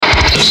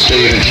The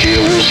Stephen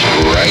Shields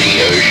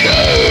Radio Show.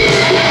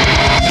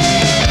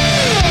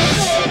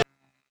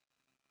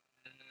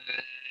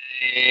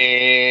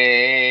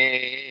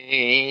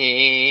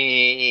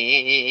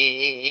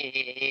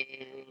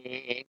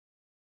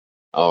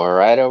 All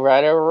right.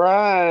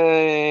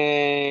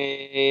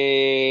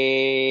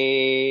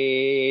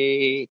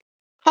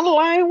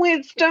 Hello,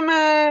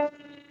 Wisdomer.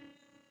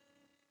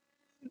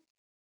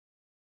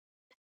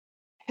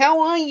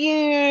 How are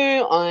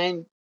you?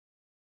 I'm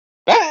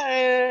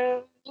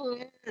back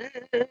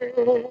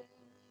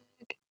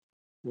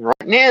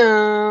right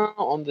now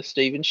on the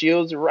Stephen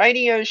Shields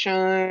Radio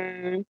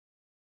Show,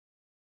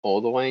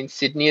 all the way in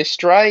Sydney,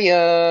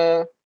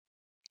 Australia.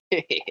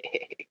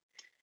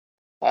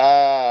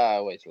 I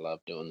always love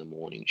doing the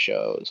morning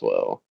show as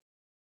well.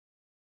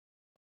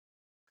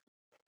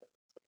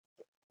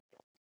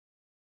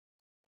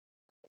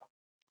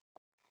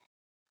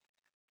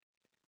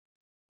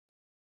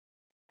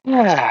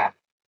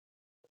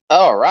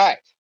 All right.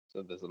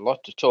 So there's a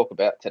lot to talk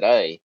about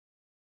today.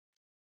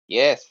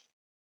 Yes,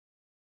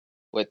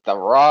 with the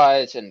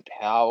rise and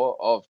power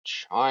of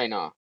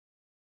China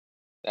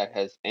that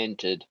has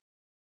entered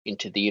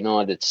into the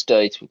United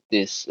States with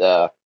this,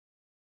 these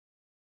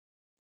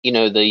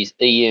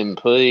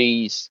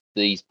EMPs,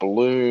 these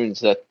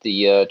balloons that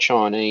the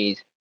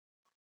Chinese,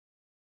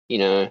 you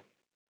know,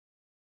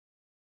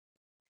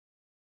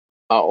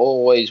 are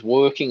always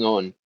working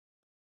on.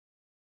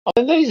 I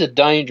mean, these are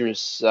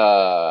dangerous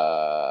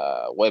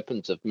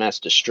weapons of mass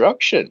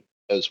destruction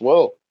as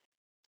well.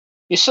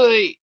 You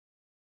see,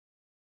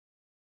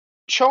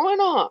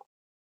 China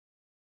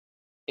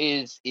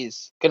is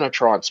going to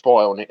try and spy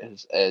on it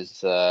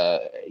as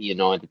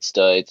United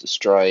States,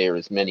 Australia,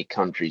 as many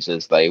countries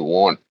as they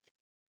want.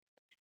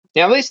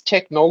 Now, this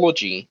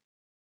technology,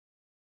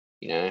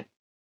 you know,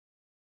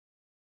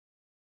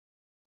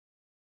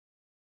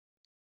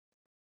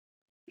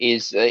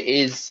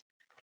 is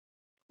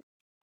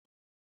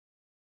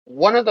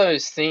one of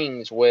those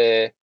things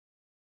where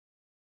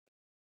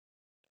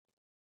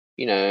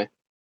you know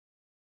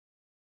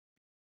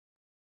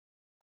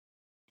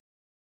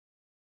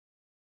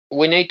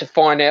we need to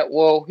find out.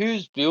 Well,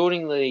 who's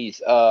building these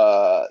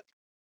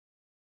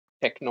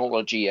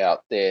technology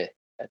out there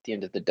at the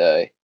end of the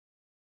day?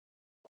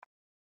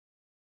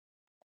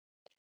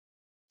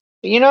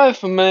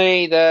 For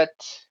me, that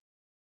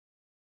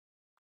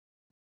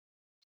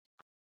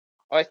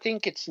I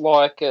think it's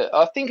like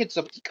I think it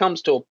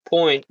comes to a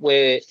point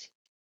where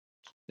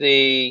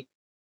the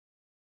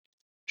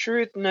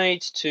truth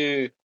needs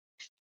to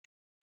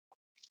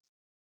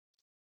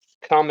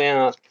come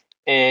out,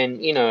 and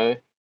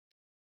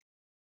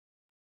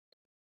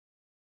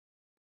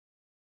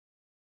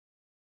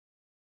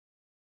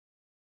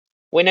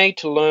we need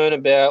to learn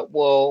about,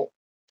 well,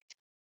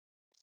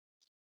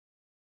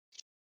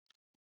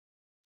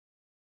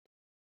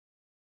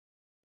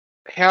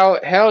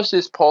 how is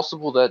this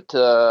possible that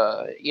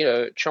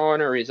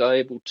China is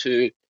able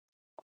to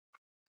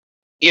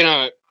you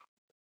know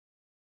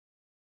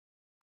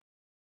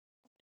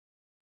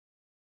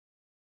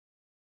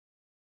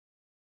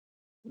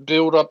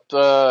build up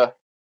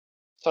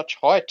such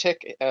high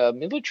tech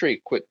military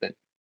equipment.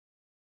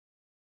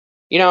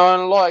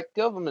 And like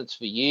governments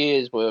for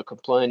years were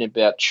complaining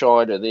about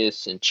China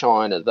this and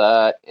China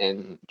that,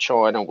 and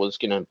China was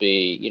going to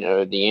be,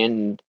 the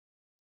end.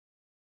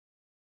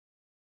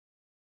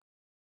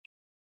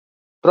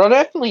 But I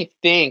definitely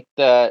think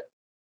that,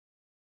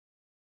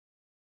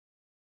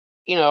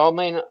 I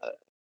mean,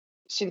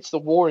 since the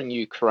war in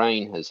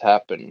Ukraine has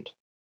happened,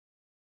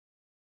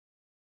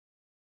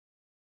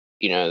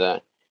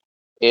 that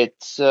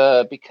it's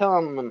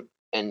become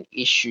an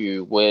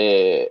issue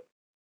where,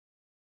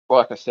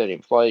 like I said,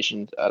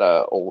 inflation's at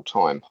an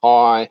all-time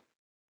high.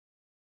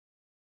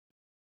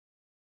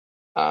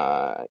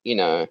 Uh, you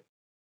know,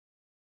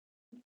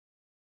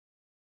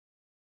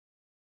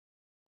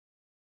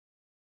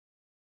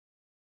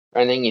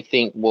 and then you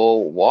think,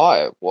 well,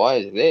 why? Why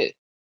is this?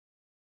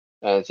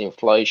 As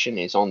inflation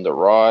is on the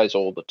rise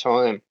all the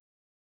time.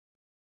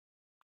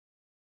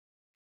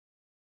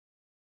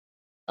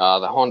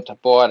 The Hunter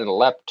Biden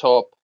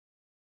laptop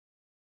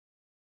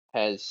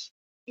has,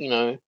 you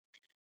know,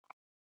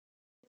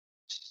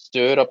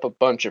 stirred up a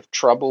bunch of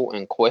trouble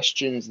and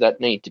questions that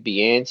need to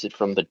be answered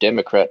from the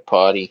Democrat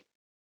Party.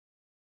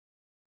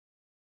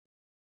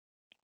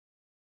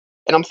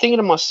 And I'm thinking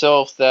to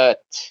myself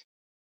that,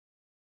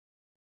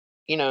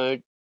 you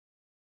know,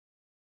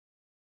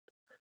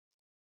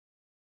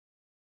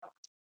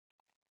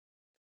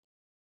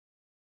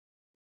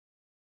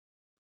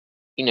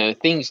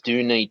 things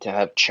do need to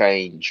have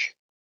change.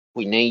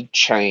 We need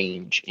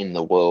change in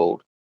the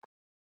world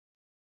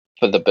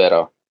for the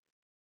better.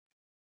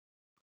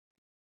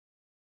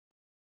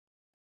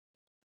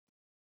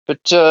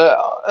 But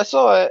as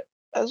I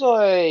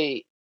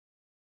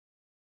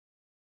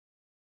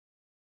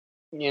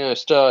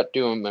start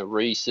doing my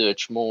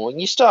research more, and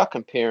you start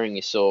comparing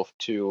yourself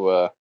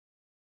to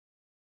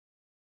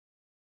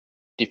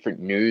different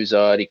news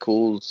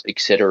articles,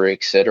 etc.,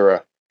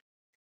 etc.,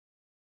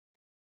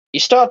 you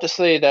start to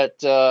see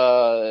that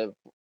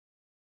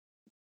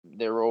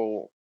they're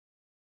all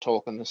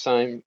talking the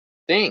same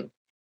thing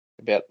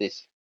about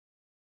this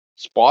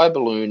spy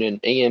balloon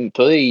and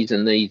EMPs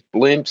and these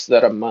blimps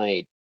that are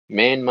made,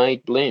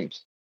 man-made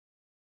blimps,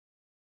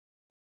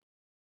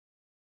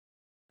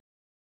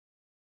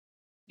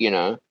 you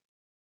know.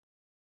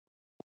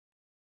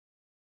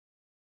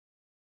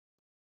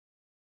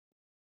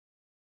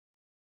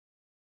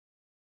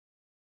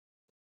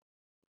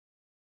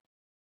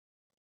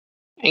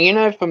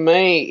 And for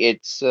me,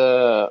 it's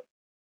one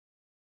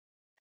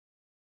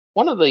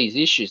of these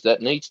issues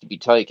that needs to be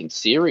taken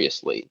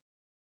seriously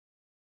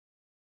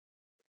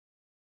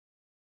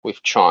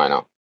with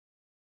China.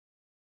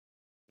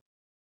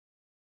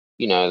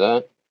 You know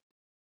that,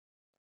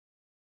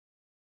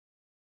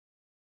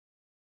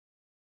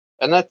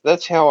 and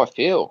that's how I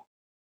feel.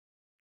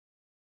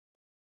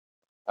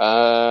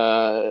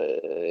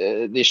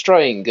 The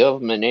Australian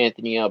government,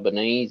 Anthony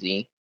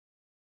Albanese,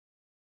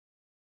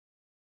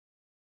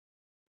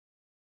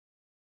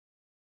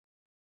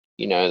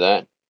 you know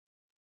that.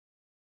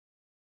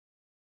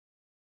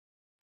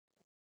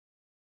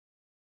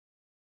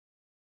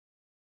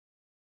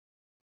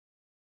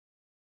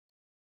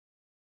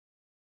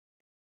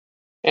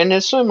 And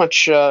there's so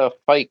much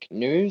fake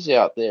news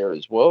out there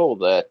as well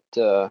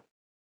that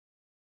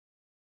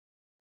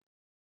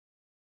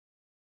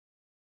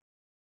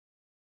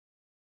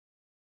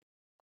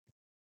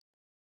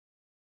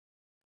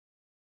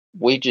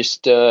we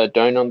just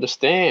don't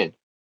understand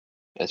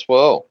as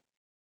well.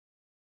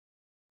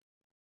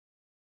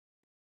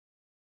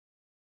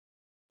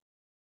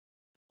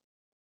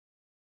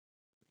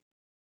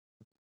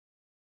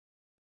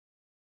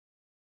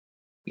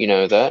 You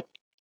know that.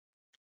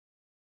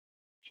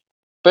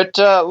 But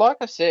like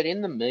I said,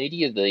 in the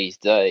media these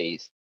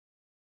days,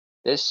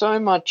 there's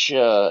so much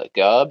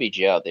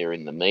garbage out there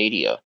in the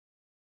media,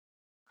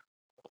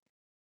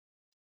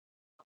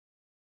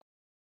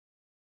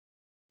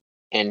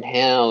 and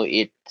how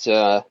it,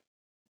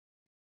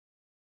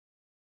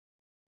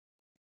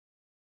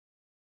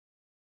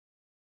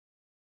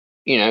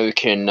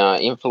 can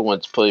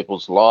influence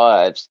people's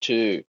lives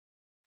too,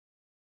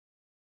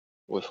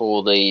 with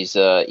all these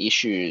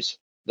issues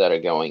that are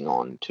going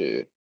on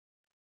too.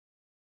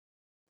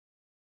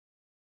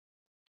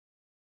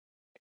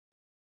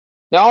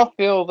 Now, I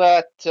feel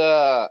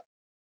that,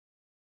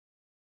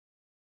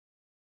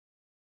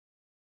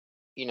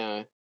 you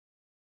know,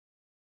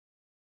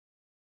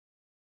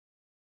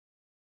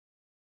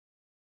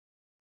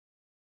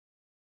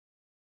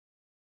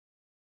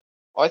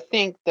 I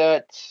think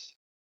that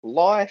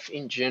life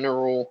in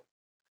general,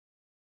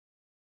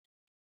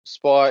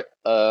 despite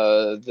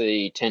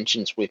the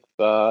tensions with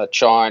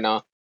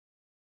China,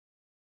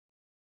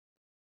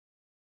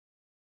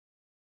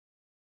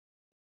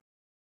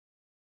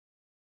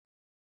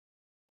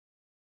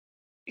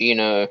 you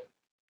know,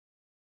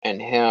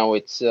 and how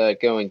it's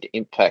going to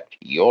impact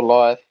your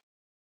life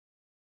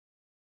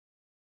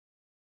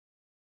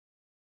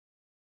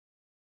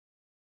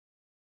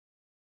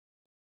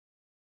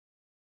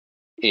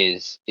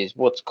is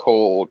what's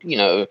called,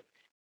 a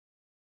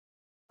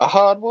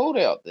hard world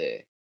out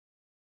there,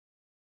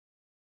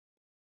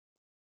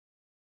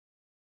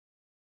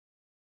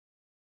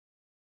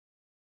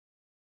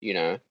 you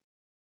know.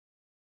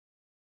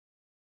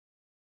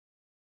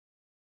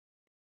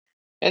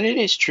 And it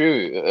is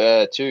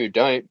true too.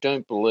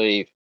 Don't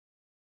believe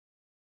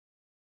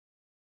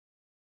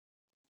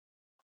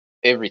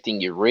everything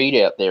you read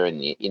out there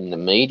in the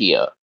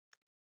media,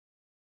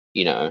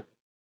 you know.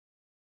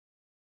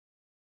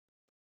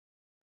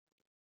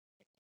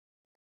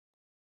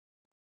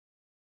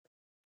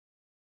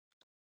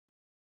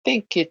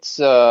 Think it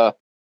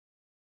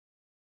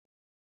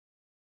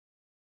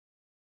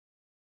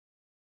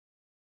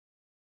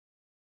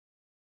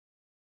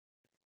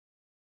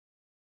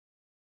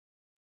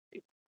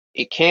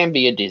can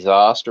be a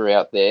disaster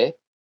out there,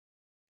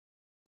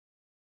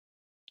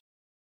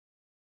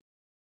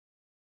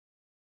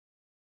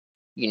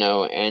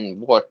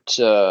 and what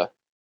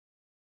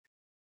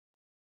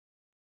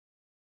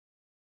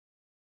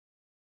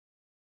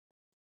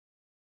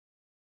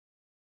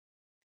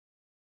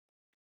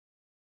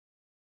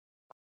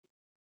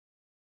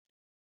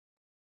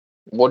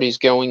is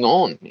going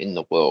on in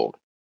the world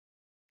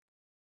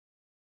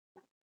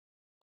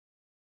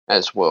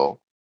as well.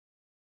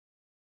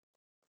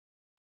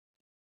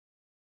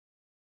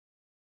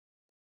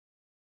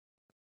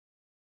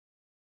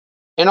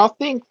 And I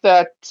think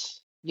that,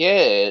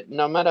 yeah,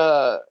 no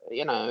matter,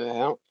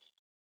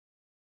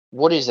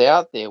 what is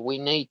out there, we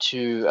need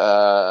to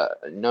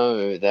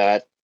know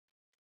that,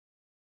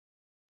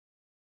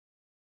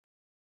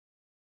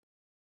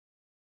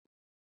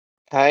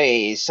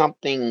 hey,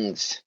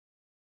 something's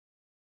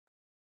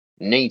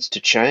needs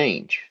to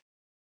change.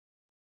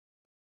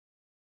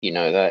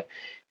 That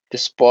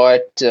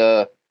despite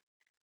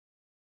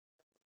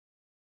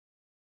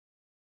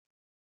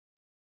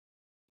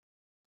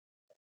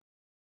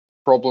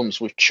problems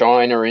with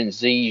China and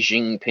Xi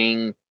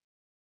Jinping,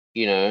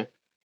 you know,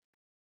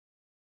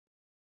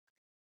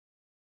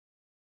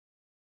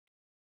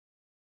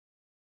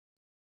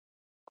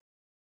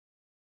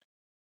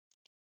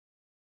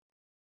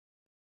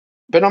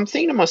 But I'm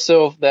thinking to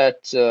myself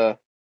that,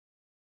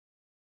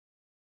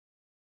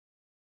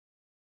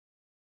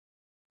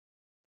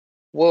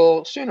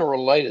 well, sooner or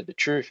later, the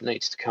truth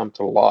needs to come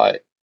to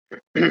light.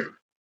 You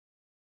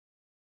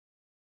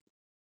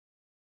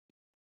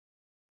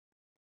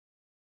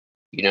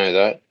know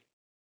that?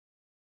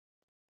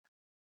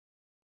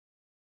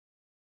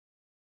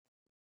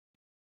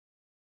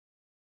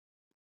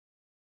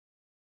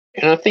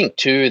 And I think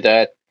too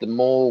that the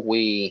more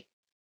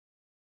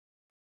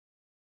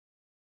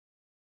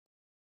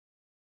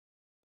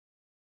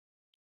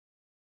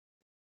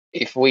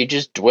if we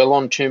just dwell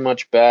on too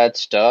much bad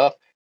stuff,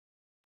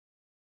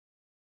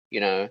 you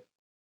know,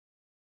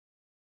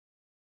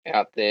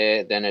 out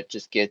there, then it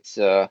just gets,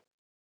 hard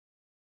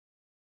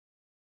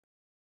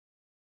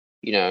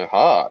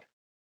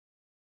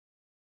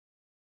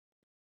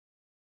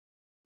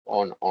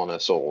on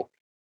us all.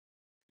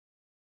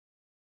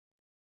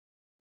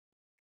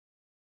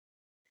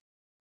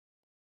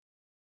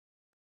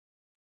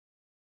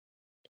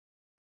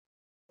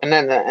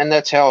 And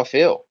that's how I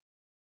feel.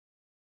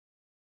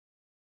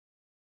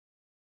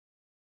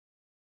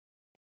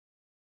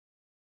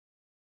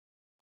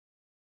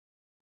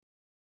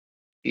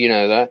 You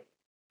know that.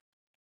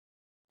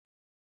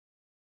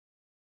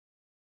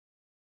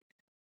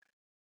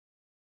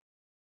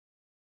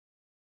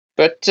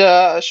 But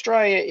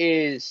Australia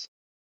is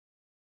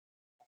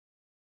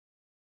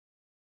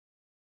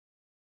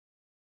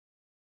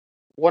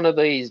one of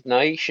these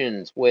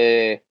nations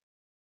where,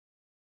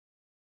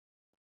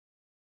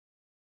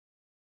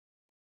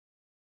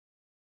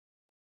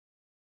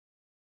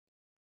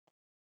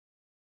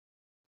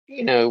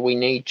 we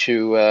need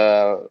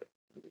to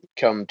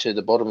come to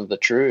the bottom of the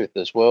truth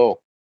as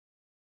well.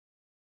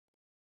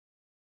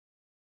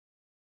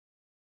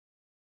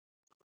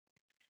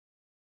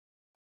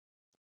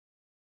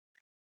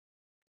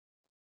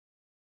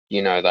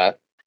 You know that.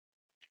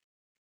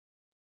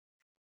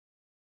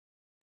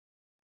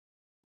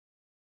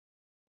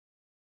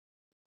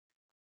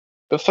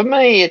 But for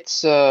me,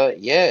 it's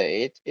yeah,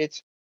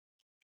 it's.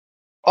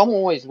 I'm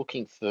always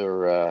looking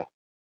for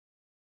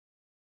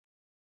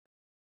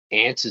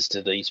answers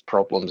to these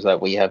problems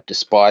that we have,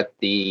 despite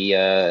the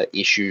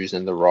issues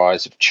and the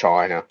rise of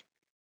China.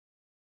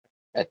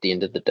 At the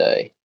end of the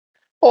day.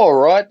 All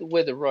right, the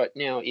weather right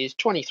now is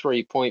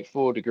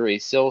 23.4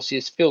 degrees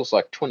Celsius, feels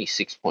like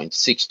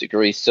 26.6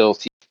 degrees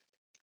Celsius.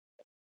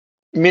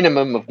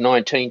 Minimum of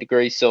 19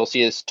 degrees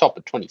Celsius, top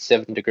of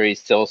 27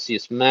 degrees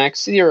Celsius,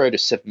 max 0 to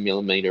 7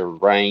 millimeter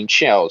rain,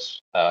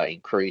 showers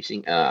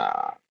increasing.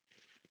 Calm,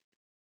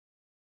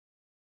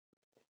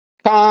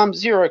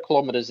 0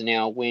 kilometers an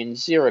hour wind,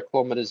 0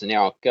 kilometers an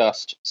hour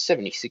gust,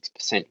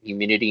 76%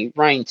 humidity,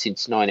 rain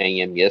since 9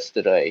 a.m.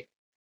 yesterday.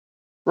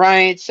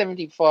 Rain,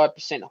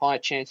 75% high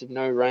chance of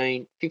no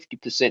rain,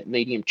 50%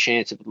 medium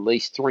chance of at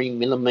least 3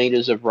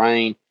 millimeters of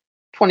rain,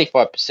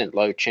 25%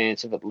 low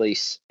chance of at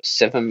least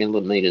 7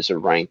 millimeters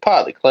of rain.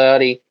 Partly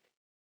cloudy.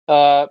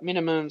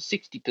 Minimum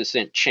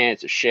 60%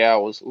 chance of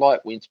showers,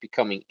 light winds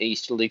becoming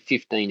easterly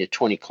 15 to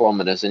 20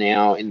 kilometers an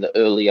hour in the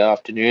early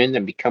afternoon,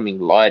 then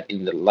becoming light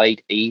in the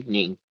late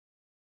evening.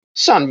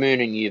 Sun, moon,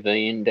 and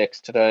UV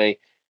index today.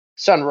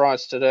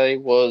 Sunrise today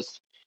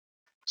was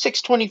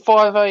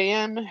 6:25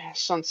 a.m.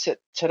 Sunset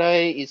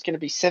today is going to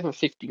be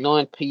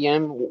 7:59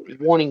 p.m.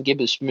 Warning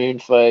gibbous moon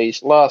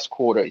phase. Last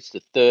quarter is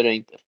the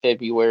 13th of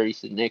February is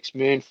the next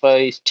moon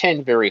phase.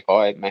 10 very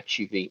high max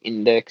UV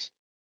index.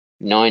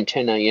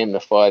 9:10 a.m. to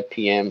 5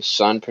 p.m.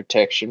 Sun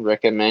protection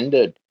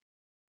recommended.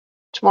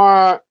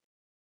 Tomorrow,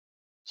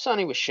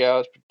 sunny with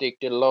showers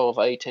predicted. Low of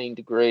 18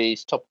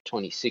 degrees. Top of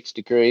 26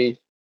 degrees.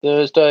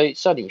 Thursday,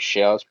 sunny with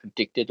showers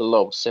predicted. A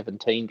low of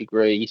 17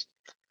 degrees.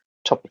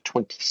 Top of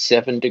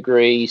 27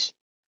 degrees.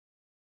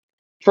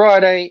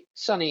 Friday,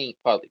 sunny,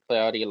 partly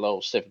cloudy, a low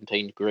of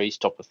 17 degrees,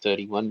 top of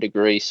 31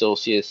 degrees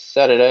Celsius.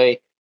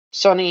 Saturday,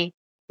 sunny,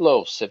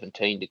 low of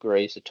 17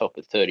 degrees, a top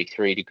of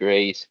 33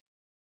 degrees.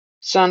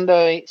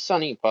 Sunday,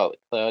 sunny, partly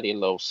cloudy, a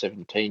low of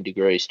 17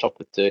 degrees,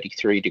 top of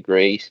 33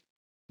 degrees.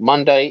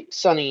 Monday,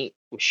 sunny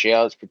with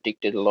showers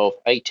predicted, a low of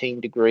 18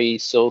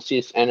 degrees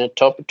Celsius and a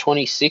top of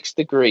 26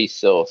 degrees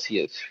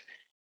Celsius.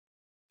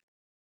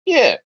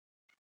 Yeah,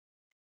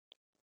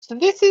 so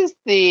this is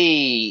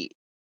the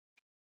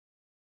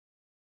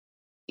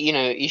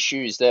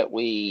issues that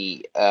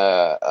we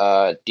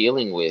are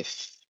dealing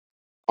with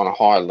on a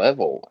high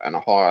level and a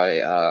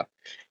high.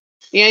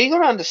 You got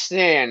to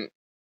understand.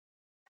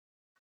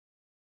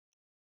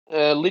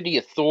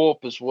 Lydia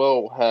Thorpe as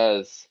well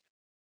has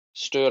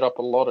stirred up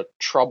a lot of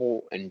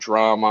trouble and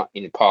drama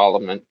in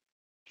Parliament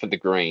for the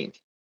Greens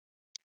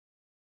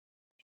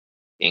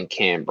in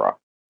Canberra.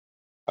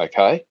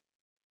 Okay,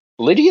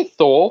 Lydia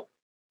Thorpe.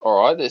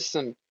 All right, there's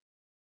some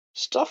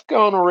stuff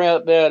going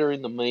around about her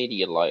in the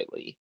media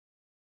lately.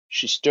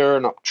 She's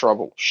stirring up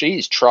trouble.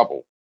 She's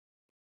trouble.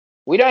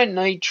 We don't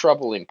need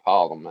trouble in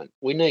Parliament.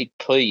 We need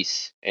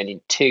peace and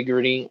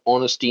integrity,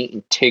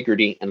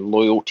 and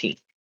loyalty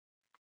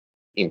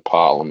in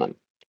Parliament.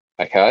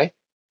 Okay?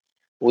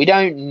 We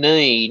don't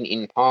need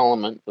in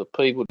Parliament for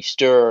people to be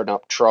stirring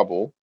up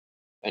trouble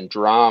and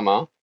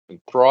drama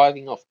and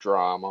thriving off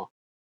drama,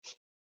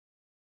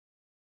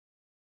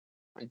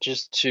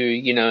 just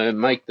to,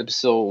 make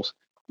themselves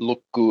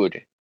look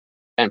good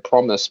and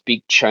promise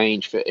big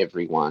change for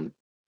everyone.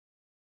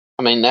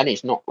 I mean, that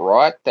is not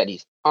right. That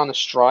is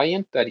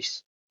un-Australian. That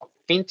is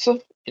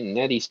offensive, and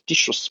that is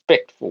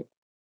disrespectful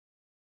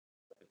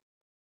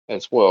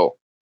as well.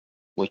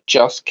 We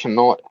just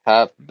cannot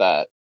have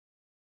that.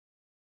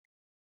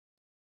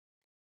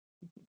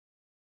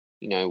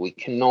 We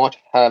cannot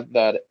have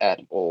that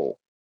at all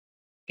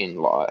in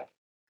life.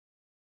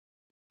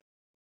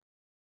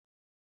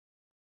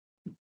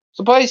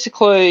 So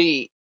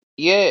basically,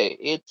 yeah,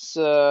 it's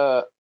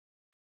I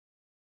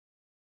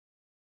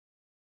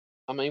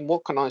mean,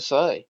 what can I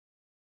say?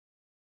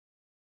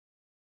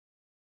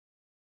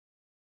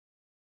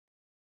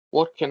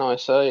 What can I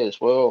say as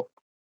well?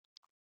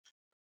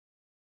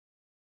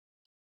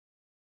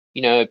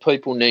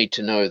 People need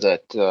to know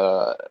that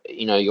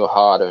your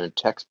hard-earned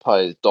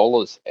taxpayers'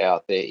 dollars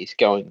out there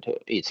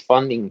is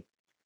funding,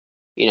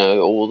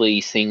 all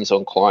these things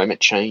on climate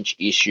change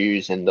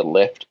issues and the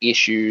left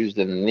issues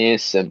and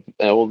this and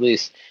all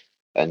this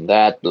and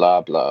that,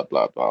 blah blah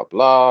blah blah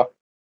blah.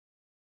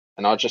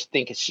 And I just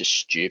think it's just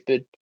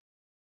stupid.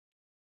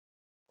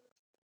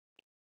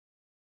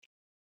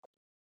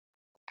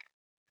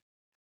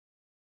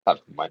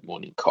 Have my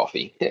morning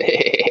coffee.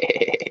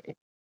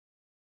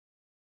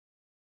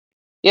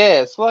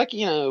 Yeah, it's like,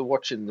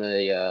 watching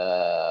the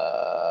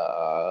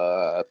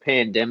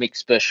pandemic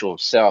special of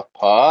South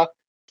Park,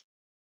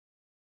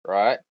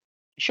 right?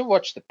 You should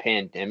watch the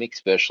pandemic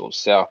special of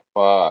South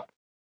Park.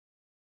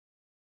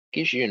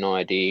 Gives you an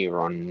idea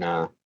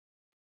on,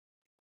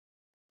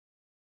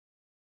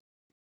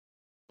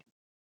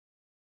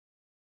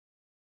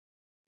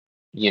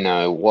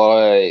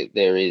 why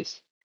there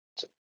is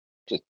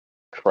just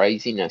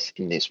craziness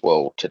in this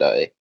world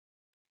today.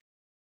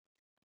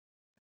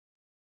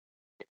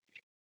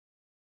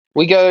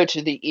 We go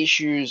to the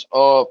issues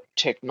of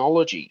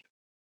technology,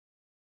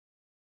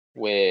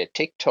 where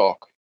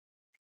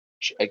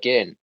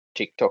again,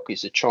 TikTok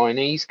is a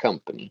Chinese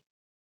company.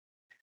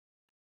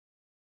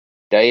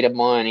 Data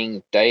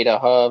mining, data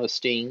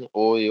harvesting,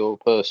 all your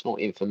personal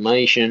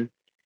information.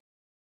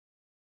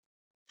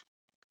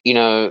 You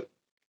know,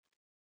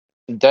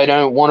 they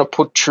don't want to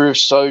put Truth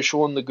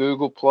Social in the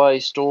Google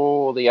Play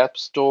Store or the App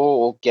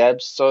Store or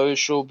Gab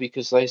Social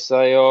because they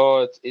say,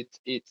 oh,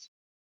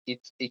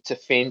 it's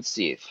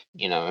offensive,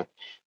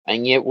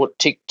 And yet, what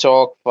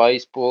TikTok,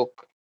 Facebook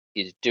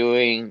is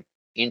doing,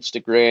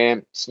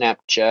 Instagram,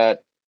 Snapchat,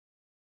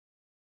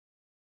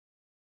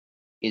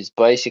 is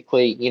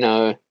basically,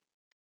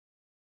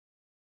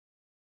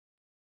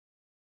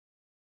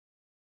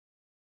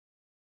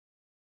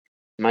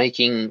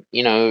 making,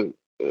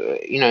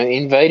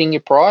 invading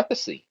your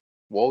privacy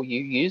while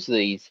you use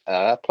these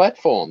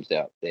platforms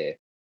out there.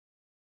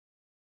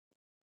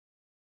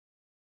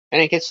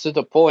 And it gets to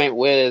the point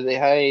where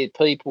hey,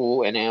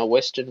 people in our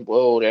Western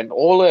world and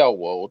all our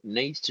world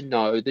needs to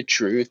know the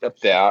truth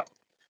about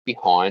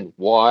behind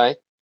why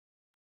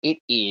it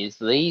is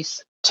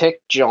these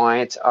tech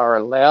giants are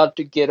allowed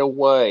to get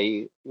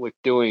away with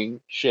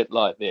doing shit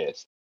like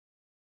this.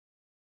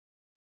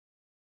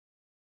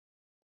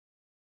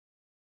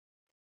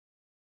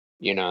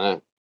 You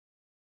know,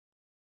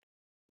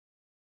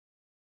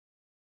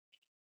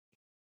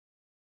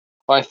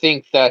 I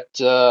think that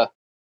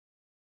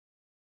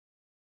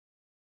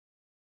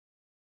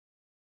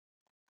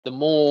the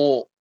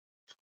more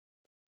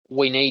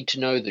we need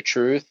to know the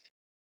truth,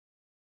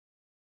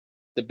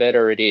 the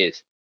better it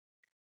is.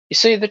 You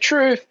see, the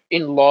truth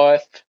in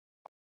life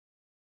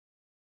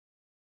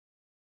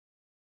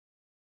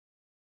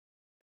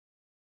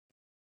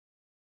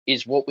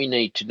is what we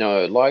need to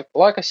know. Like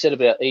I said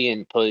about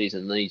EMPs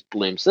and these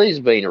blimps, these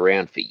have been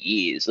around for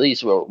years.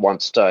 These were at one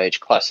stage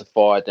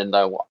classified, then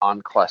they were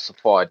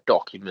unclassified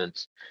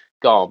documents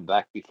going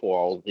back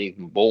before I was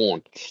even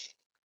born.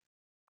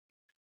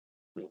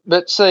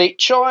 But see,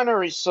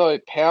 China is so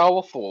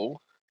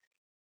powerful,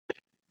 to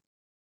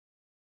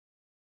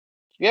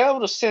be able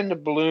to send a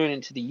balloon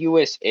into the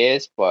US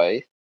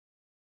airspace,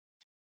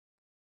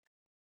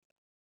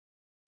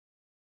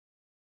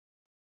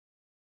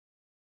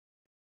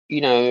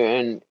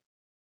 and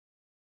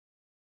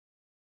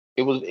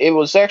it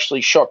was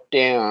actually shot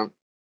down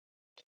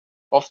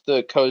off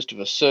the coast of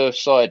a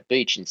surfside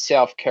beach in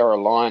South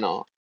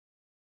Carolina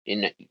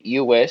in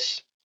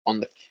US on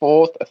the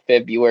 4th of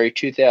February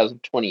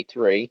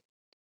 2023,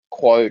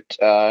 quote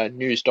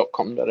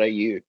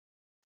news.com.au.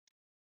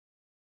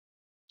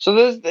 So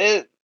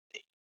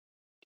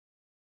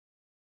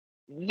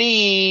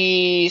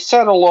the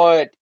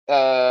satellite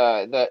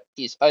that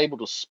is able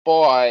to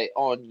spy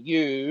on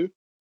you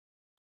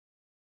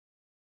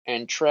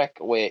and track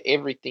where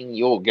everything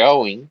you're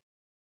going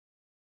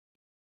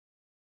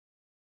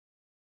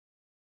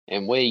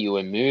and where you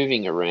are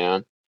moving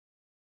around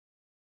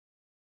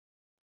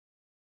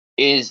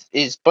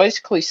is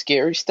basically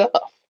scary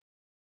stuff.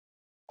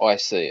 I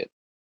see it.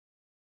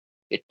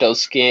 It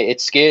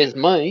scares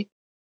me.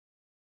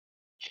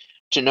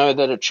 to know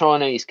that a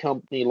Chinese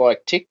company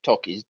like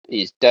TikTok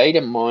is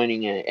data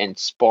mining and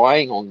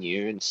spying on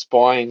you and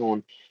spying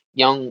on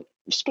young,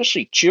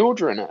 especially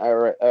children,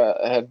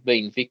 have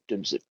been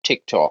victims of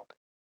TikTok.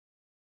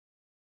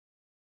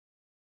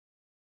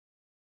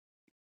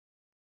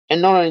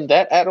 And not only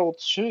that,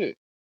 adults too.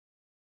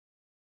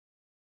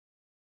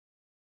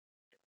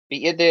 But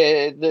yet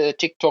the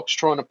TikTok's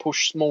trying to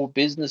push small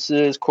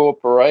businesses,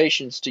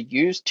 corporations to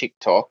use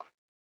TikTok.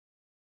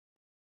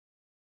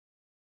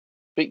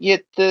 But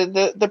yet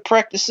the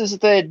practices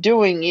they're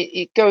doing,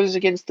 it goes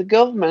against the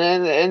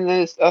government,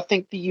 and I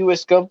think the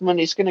US government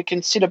is going to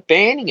consider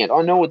banning it.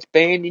 I know it's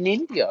banned in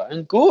India,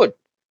 and good.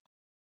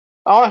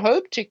 I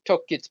hope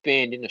TikTok gets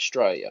banned in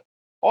Australia.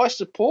 I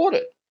support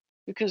it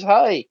because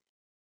hey,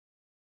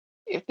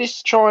 if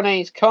this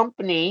Chinese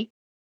company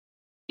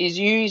is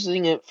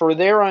using it for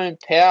their own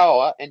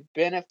power and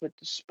benefit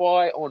to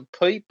spy on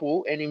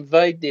people and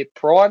invade their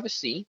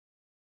privacy,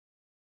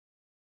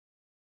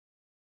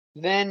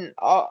 then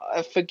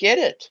forget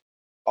it.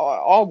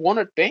 I want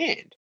it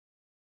banned.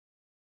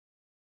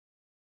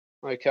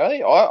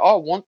 Okay, I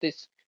want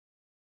this.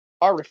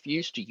 I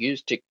refuse to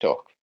use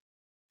TikTok.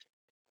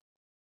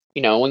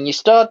 When you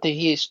start to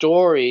hear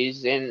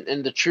stories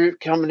and the truth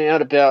coming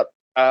out about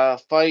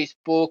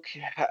Facebook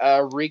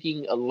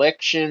rigging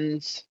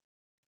elections,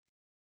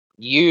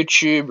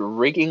 YouTube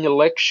rigging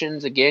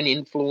elections, again,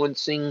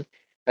 influencing,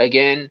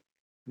 again,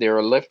 they're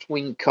a left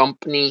wing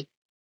company,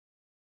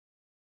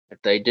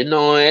 but they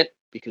deny it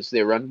because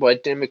they're run by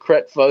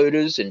Democrat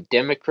voters and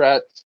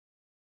Democrats,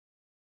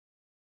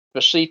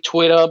 especially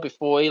Twitter.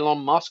 Before Elon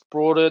Musk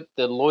brought it,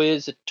 the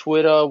lawyers at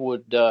Twitter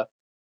would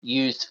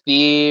use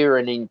fear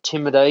and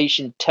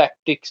intimidation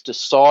tactics to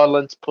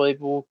silence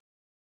people.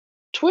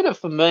 Twitter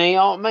for me,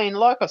 I mean,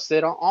 like I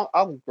said,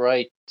 I'm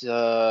great.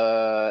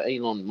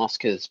 Elon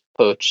Musk has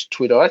purchased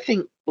Twitter. I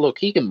think, look,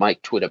 he can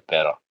make Twitter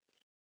better.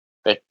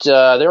 But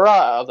there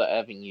are other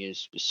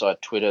avenues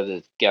beside Twitter.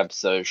 There's Gab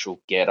Social,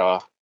 Getter,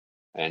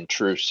 and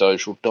Truth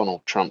Social.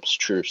 Donald Trump's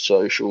Truth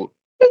Social.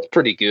 It's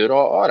pretty good.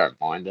 I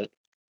don't mind it.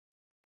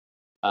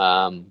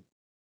 Um,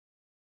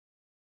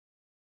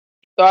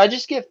 but I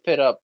just get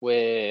fed up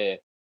where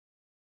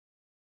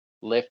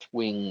left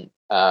wing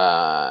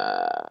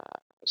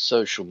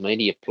social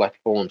media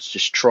platforms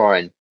just try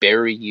and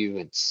bury you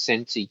and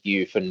censor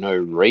you for no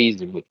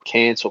reason with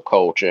cancel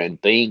culture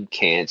and being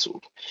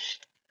cancelled.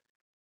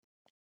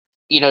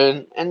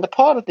 And the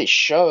part of this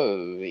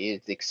show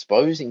is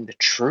exposing the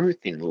truth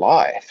in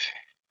life,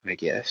 I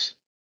guess.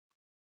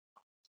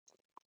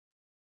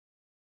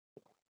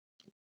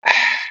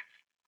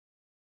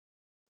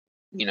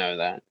 You know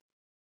that.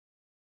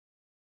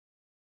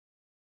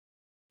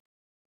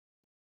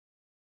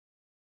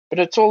 But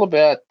it's all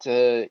about,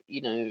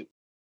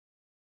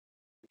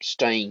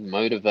 staying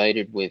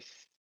motivated with,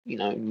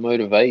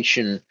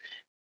 motivation.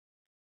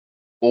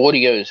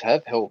 Audios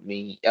have helped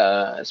me,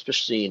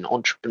 especially in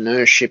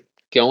entrepreneurship,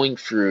 going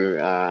through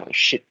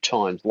shit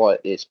times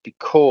like this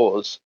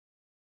because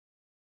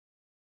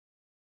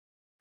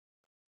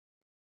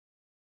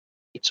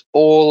it's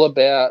all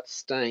about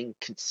staying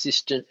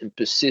consistent and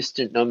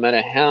persistent no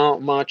matter how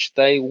much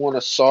they want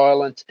to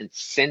silence and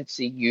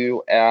censor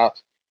you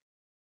out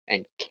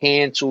and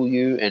cancel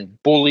you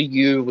and bully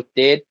you with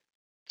their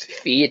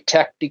fear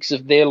tactics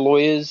of their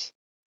lawyers.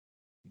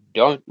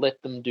 Don't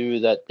let them do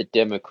that, the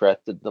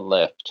Democrats and the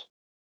left.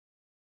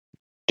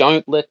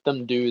 Don't let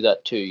them do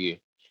that to you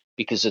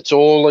because it's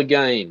all a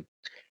game.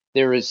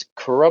 There is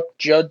corrupt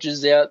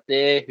judges out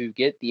there who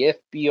get the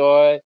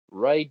FBI,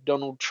 raid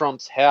Donald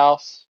Trump's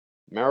house,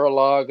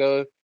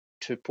 Mar-a-Lago,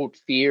 to put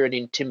fear and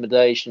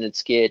intimidation and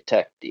scare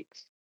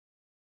tactics.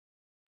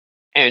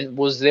 And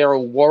was there a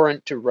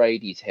warrant to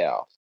raid his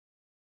house?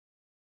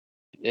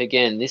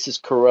 Again, this is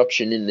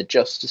corruption in the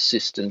justice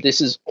system.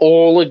 This is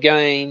all a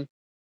game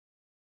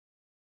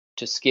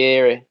to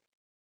scare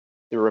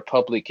the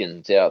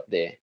Republicans out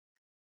there.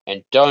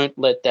 And don't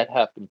let that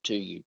happen to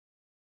you.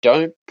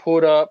 Don't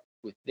put up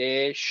with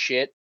their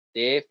shit,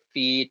 their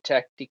fear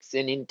tactics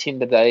and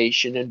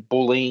intimidation and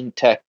bullying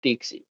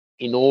tactics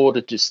in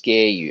order to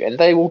scare you. And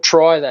they will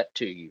try that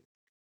to you.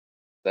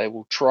 They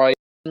will try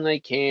everything they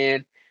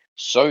can,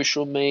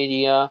 social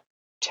media,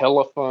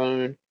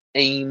 telephone,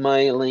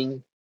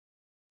 emailing,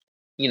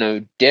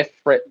 death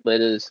threat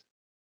letters,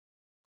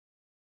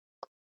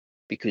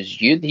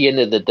 because you, at the end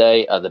of the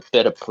day, are the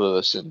better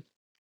person.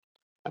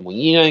 And when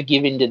you don't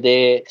give in to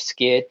their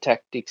scare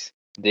tactics,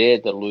 they're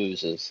the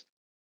losers.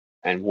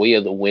 And we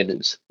are the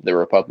winners, the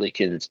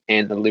Republicans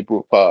and the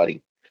Liberal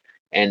Party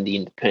and the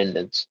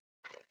Independents.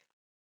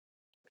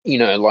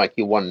 Like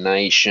your One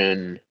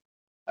Nation,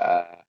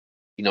 uh,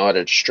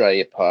 United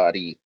Australia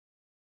Party,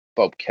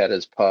 Bob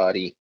Katter's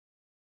party,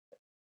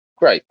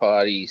 great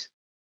parties,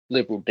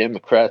 Liberal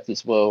Democrats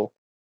as well.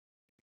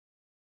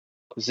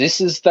 Because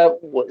this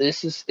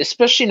is,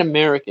 especially in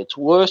America, it's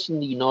worse in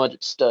the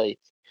United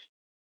States.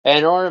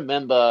 And I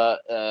remember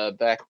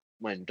back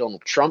when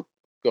Donald Trump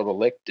got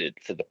elected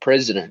for the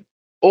president,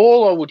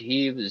 all I would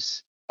hear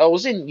was, I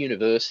was in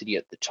university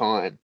at the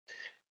time.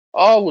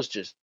 I was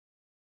just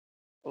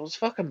I was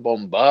fucking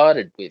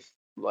bombarded with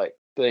like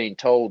being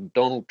told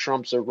Donald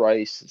Trump's a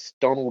racist,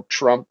 Donald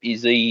Trump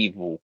is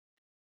evil.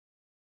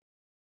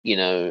 You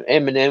know,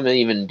 Eminem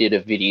even did a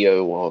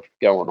video of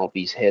going off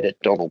his head at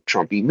Donald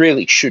Trump. He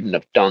really shouldn't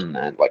have done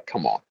that. Like,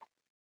 come on,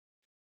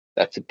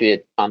 that's a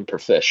bit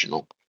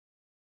unprofessional.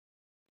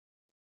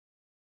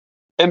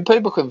 And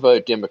people can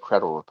vote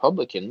Democrat or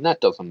Republican,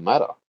 that doesn't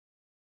matter.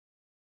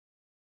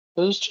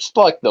 It was just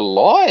like the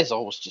lies I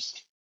was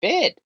just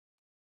fed,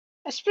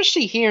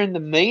 especially here in the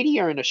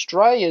media in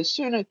Australia. As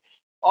soon as,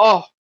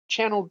 oh,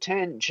 Channel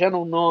 10,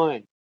 Channel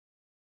 9,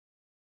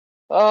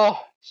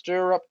 oh,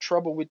 stir up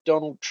trouble with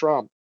Donald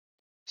Trump.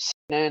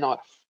 CNN, I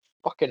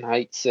fucking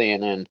hate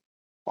CNN.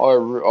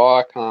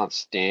 I can't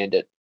stand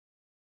it,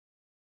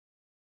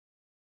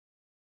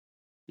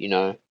 you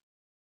know.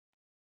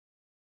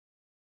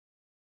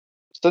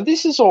 So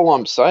this is all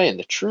I'm saying.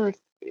 The truth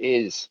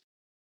is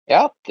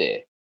out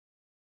there.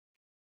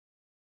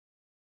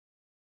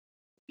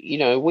 You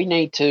know, we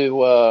need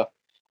to,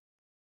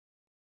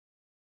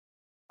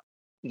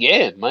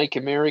 yeah, make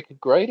America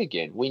great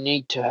again. We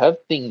need to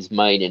have things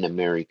made in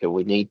America.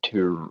 We need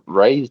to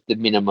raise the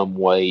minimum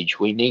wage.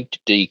 We need to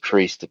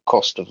decrease the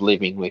cost of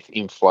living with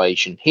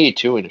inflation here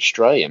too in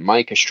Australia.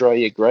 Make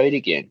Australia great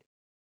again.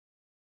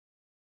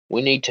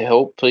 We need to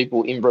help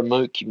people in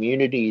remote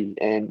communities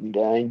and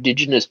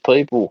Indigenous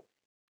people.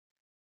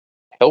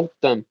 Help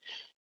them,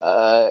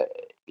 uh,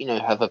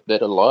 have a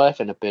better life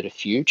and a better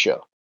future.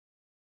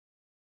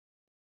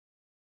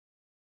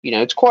 You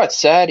know, it's quite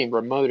sad in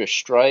remote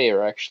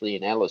Australia, actually,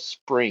 in Alice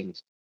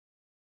Springs,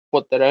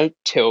 what they don't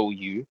tell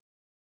you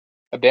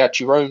about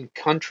your own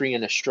country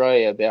in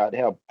Australia, about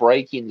how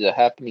break-ins are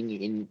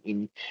happening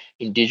in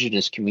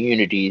Indigenous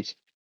communities.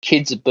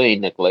 Kids are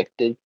being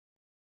neglected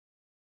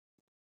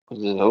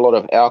because there's a lot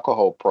of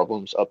alcohol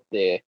problems up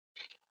there.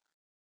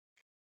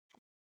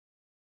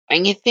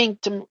 And you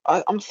think,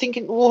 I'm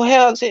thinking, well,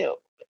 how's it?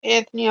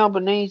 Anthony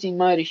Albanese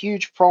made a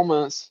huge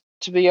promise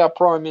to be our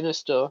Prime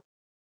Minister,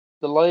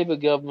 the Labor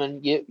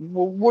government, yet,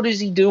 well, what is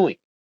he doing?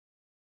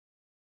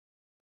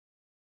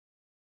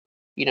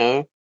 You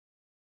know,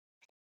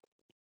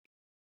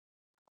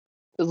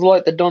 it's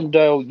like the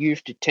Dondale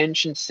Youth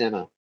Detention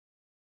Centre.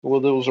 Well,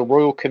 there was a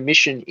royal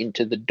commission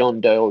into the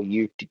Dondale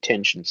Youth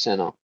Detention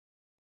Centre.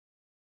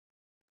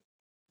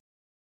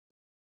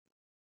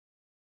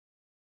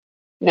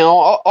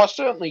 Now, I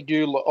certainly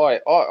do.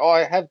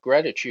 I have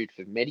gratitude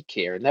for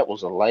Medicare, and that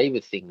was a Labor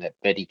thing that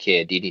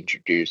Medicare did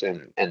introduce,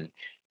 and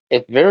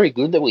it's very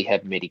good that we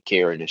have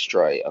Medicare in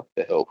Australia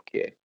for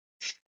healthcare,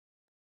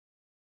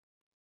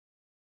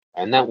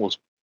 and that was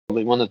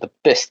probably one of the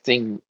best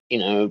thing. You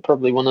know,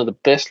 probably one of the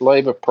best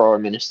Labor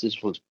prime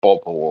ministers was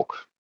Bob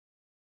Hawke.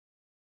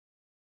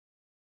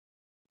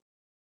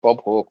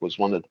 Bob Hawke was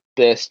one of the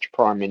best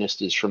prime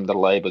ministers from the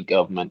Labor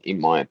government, in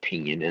my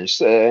opinion.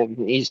 And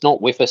he's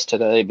not with us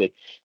today, but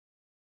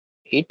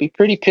he'd be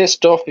pretty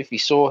pissed off if he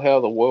saw how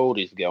the world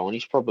is going.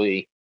 He's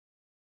probably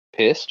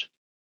pissed,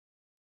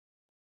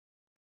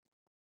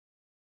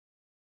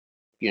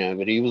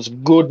 but he was a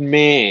good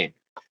man,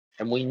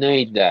 and we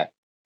need that.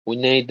 We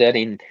need that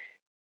in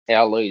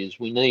our leaders.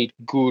 We need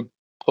good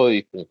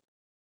people.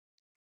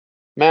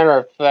 Matter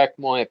of fact,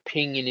 my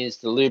opinion is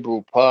the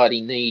Liberal Party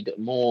need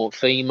more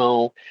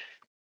female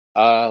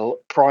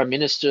prime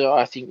minister.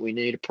 I think we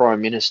need a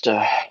prime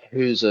minister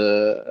who's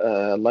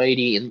a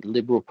lady in the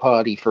Liberal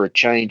Party for a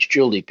change.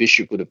 Julie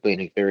Bishop would have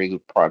been a very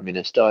good prime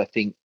minister. I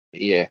think,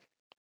 yeah,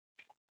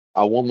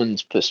 a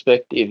woman's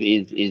perspective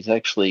is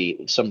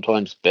actually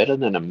sometimes better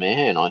than a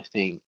man. I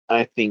think,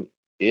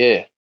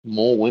 yeah,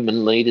 more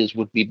women leaders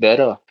would be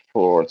better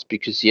for us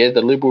because yeah,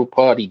 the Liberal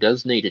Party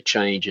does need a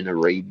change and a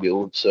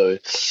rebuild. So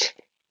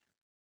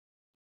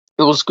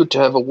it was good to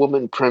have a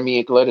woman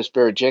premier, Gladys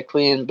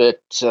Berejiklian,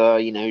 but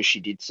she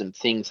did some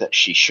things that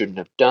she shouldn't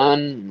have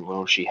done.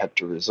 Well, she had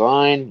to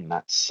resign, and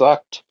that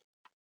sucked.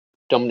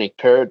 Dominic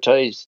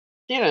Perrottet's,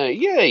 yeah,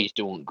 he's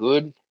doing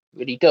good,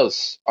 but he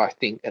does, I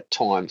think, at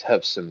times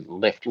have some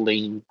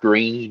left-leaning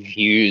green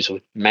views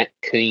with Matt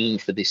Keane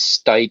for this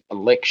state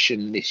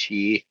election this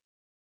year.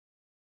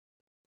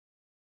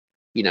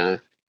 You know,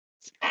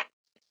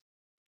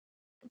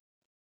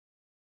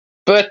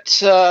 but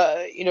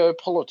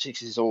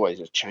politics is always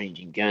a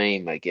changing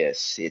game. I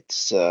guess it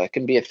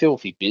can be a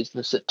filthy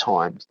business at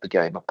times, the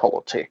game of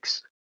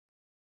politics.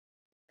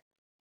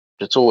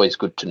 It's always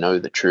good to know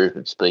the truth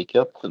and speak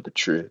up for the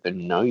truth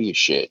and know your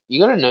shit.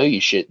 You got to know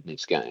your shit in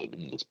this game,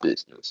 in this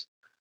business.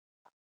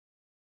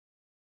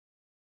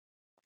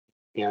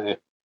 You know,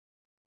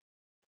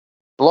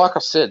 like I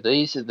said,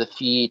 these are the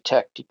fear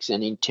tactics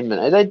and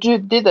intimidate.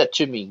 Did that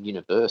to me in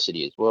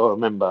university as well. I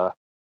remember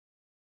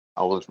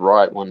I was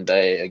right one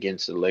day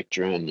against the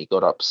lecturer and he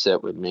got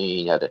upset with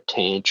me. He had a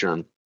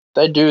tantrum.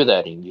 They do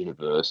that in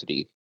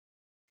university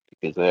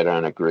because they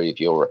don't agree with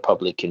your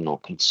Republican or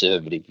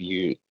conservative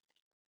view.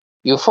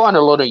 You'll find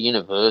a lot of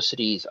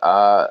universities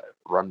are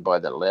run by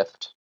the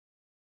left,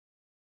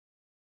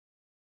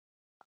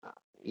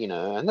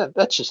 and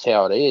that's just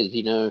how it is.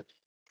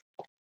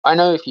 I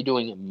know if you're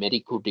doing a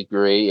medical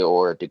degree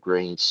or a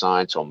degree in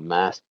science or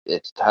math,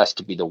 it has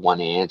to be the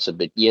one answer,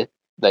 but yeah,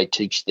 they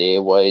teach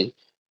their way.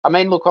 I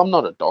mean, look, I'm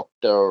not a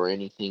doctor or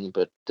anything,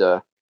 but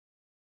there's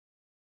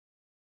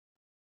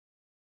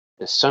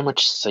so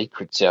much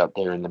secrets out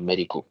there in the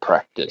medical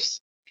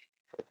practice.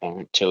 I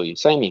can't tell you.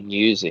 Same in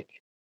music.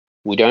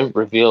 We don't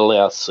reveal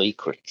our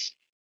secrets.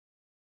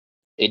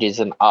 It is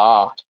an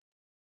art.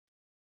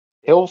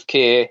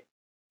 Healthcare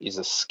is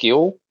a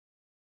skill,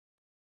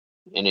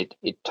 and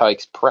it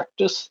takes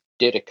practice,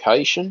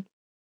 dedication,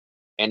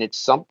 and it's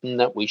something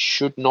that we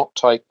should not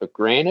take for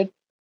granted,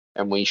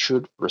 and we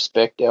should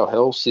respect our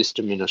health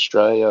system in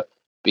Australia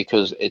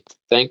because it's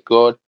thank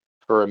God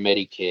for a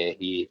Medicare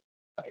here.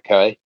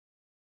 Okay,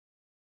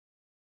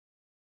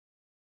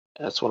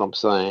 that's what I'm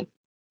saying.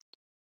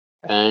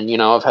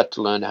 And I've had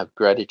to learn to have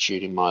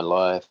gratitude in my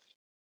life.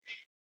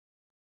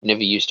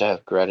 Never used to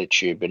have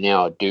gratitude, but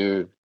now I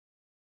do.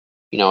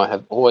 I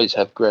have always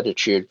have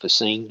gratitude for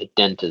seeing the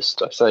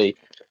dentist.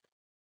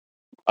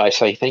 I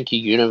say thank you,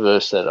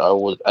 universe, that I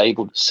was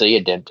able to see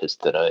a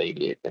dentist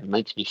today. It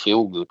makes me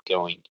feel good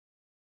going.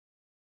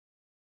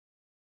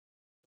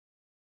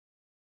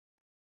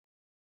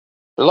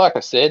 But like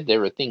I said,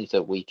 there are things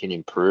that we can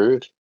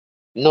improve.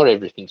 Not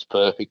everything's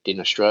perfect in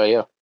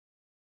Australia,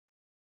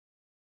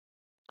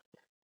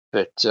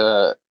 but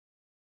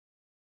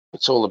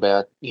it's all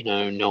about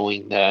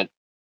knowing that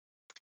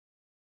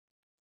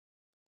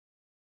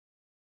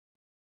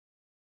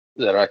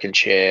I can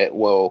share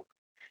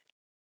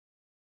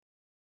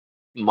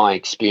my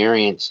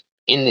experience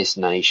in this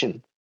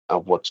nation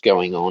of what's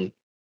going on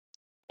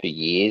for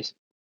years.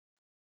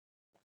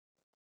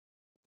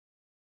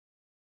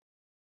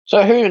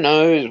 So who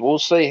knows? We'll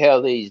see how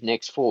these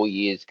next 4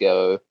 years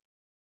go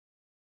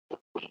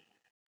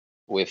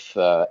with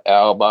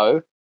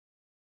Albo.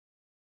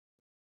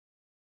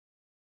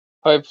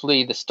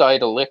 Hopefully, the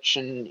state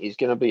election is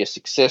going to be a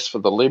success for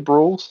the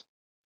Liberals.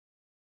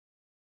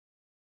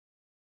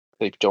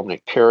 Keep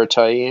Dominic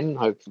Perrottet in.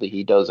 Hopefully,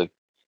 he does a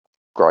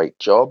great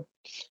job.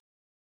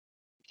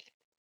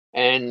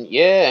 And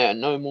yeah,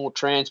 no more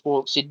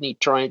Transport Sydney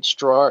train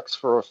strikes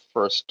for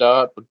a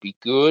start would be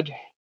good.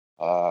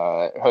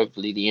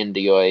 Hopefully, the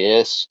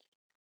NDIS,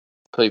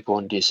 people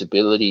on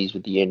disabilities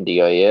with the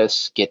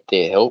NDIS, get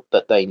their help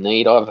that they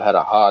need. I've had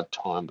a hard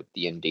time with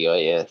the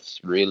NDIS.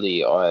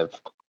 Really, I've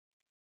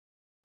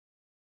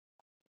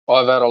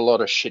had a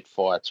lot of shit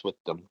fights with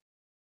them.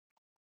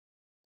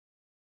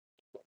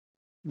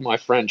 My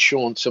friend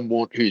Sean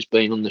Samwart, who's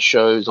been on the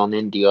shows on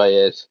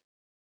NDIS,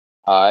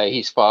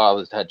 his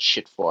father's had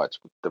shit fights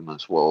with them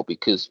as well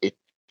because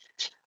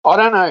I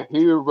don't know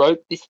who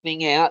wrote this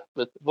thing out,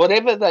 but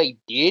whatever they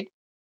did,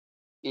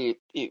 it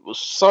was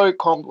so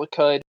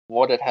complicated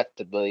what it had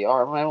to be. I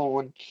remember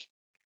when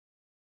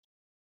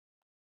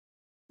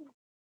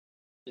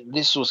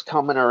this was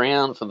coming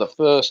around for the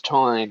first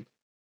time,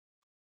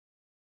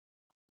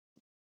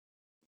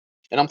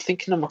 and I'm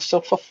thinking to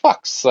myself, for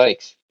fuck's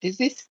sakes, does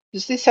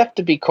this have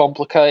to be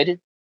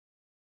complicated?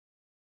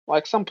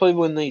 Like some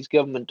people in these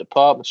government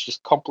departments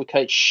just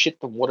complicate shit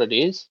than what it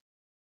is.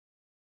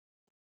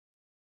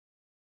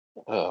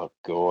 Oh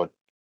God.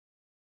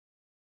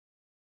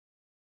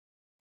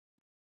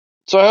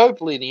 So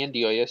hopefully the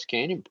NDIS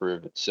can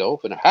improve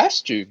itself, and it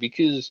has to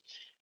because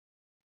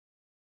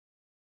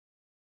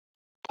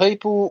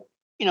people,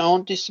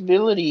 on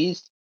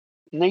disabilities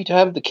need to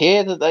have the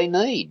care that they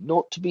need,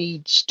 not to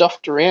be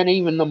stuffed around.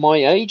 Even the my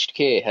aged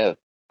care have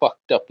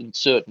fucked up in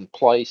certain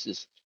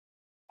places,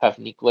 have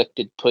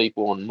neglected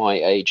people on my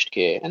aged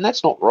care, and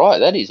that's not right.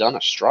 That is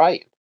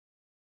un-Australian.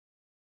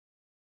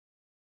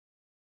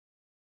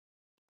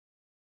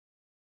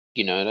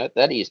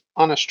 That is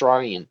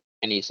un-Australian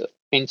and is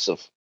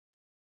offensive.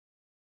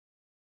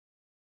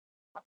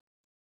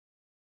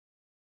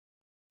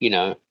 You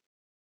know,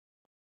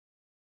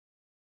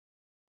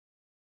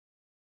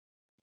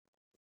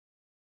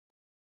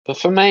 but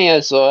for me,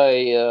 as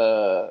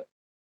I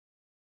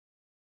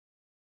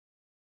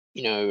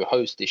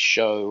host this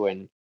show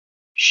and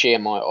share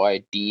my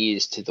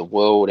ideas to the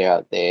world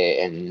out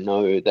there and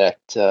know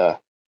that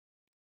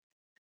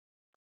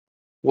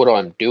what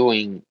I'm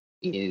doing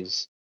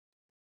is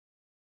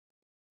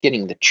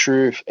getting the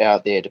truth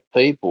out there to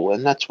people,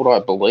 and that's what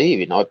I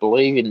believe in. I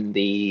believe in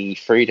the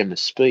freedom of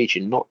speech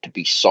and not to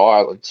be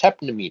silenced. It's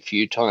happened to me a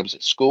few times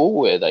at school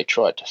where they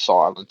tried to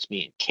silence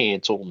me and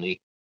cancel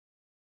me.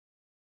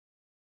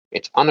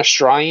 It's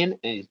un-Australian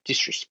and it's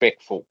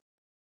disrespectful.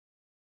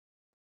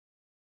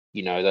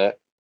 You know that.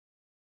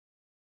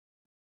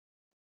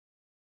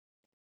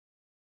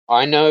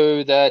 I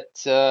know that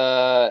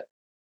there's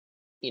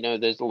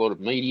a lot of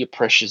media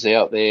pressures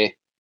out there.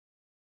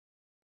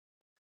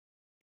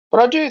 But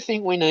I do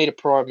think we need a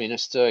Prime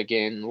Minister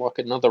again, like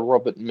another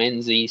Robert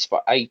Menzies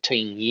for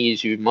 18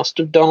 years, who must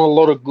have done a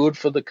lot of good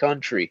for the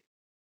country.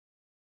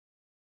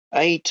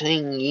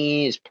 18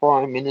 years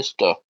Prime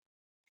Minister.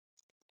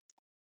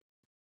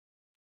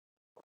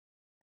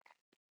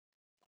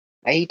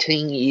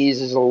 18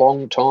 years is a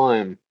long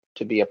time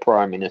to be a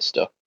Prime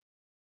Minister.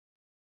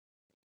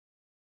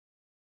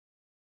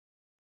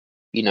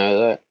 You know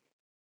that,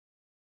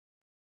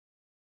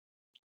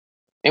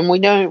 and we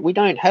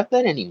don't have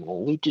that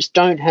anymore. We just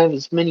don't have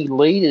as many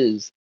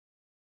leaders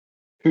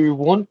who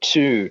want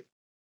to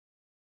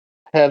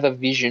have a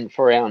vision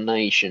for our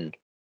nation,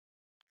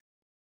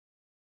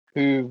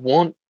 who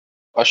want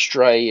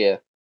Australia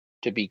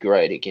to be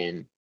great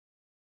again.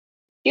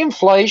 The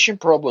inflation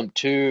problem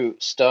too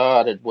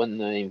started when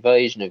the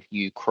invasion of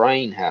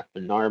Ukraine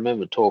happened. I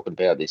remember talking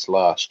about this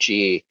last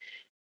year,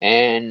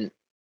 and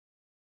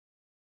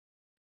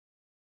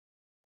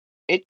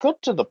it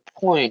got to the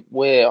point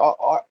where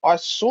I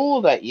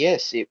saw that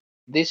yes,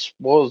 this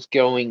was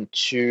going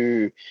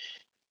to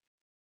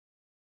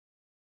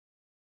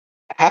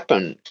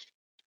happen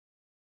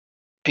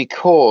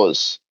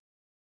because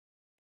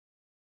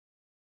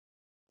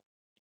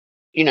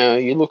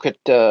you look at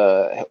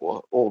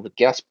all the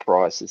gas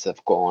prices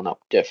have gone up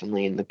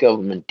definitely, and the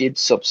government did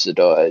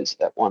subsidize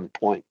at one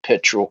point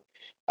petrol.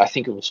 I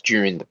think it was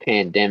during the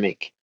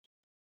pandemic.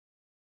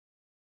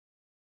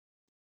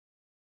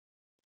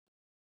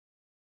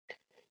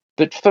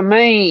 But for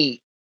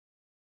me,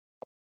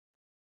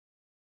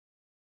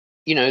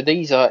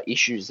 these are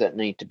issues that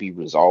need to be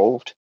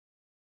resolved.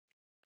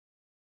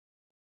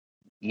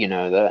 You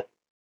know that,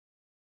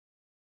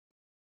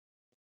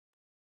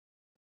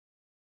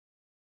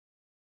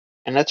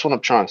 and that's what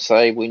I'm trying to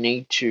say. We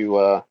need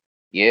to,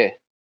 yeah,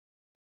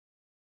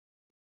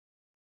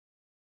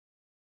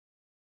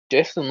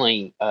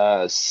 definitely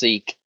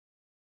seek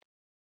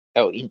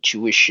our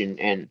intuition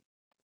and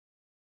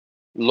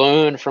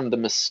learn from the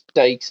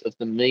mistakes of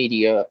the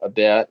media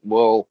about,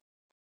 well,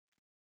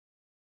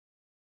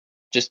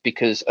 just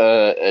because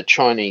a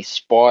Chinese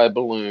spy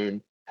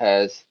balloon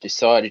has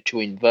decided to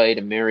invade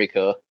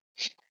America,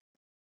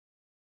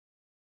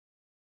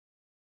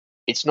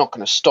 it's not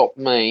going to stop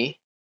me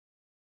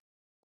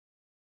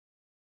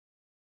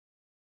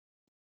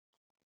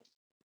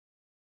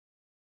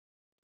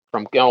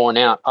from going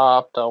out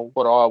after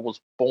what I was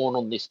born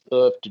on this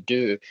earth to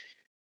do,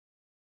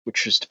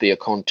 which was to be a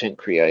content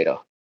creator.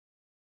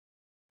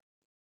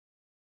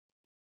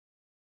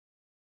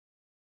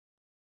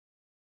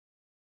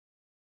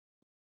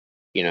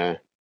 You know,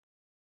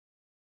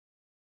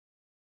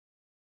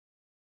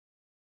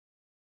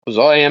 because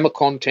I am a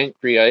content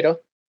creator,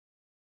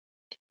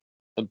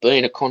 and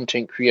being a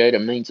content creator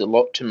means a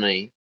lot to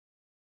me.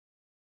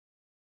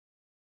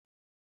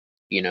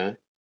 You know,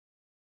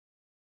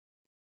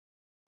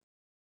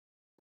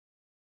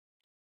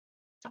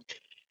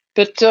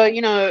 but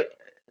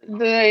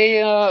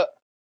they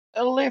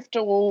left are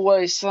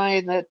always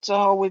saying that,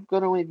 oh, we've got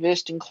to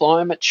invest in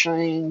climate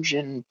change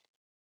and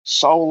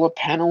solar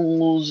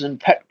panels, and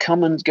Pat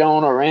Cummins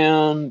going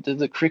around to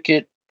the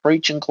cricket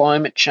preaching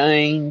climate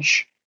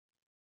change,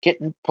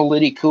 getting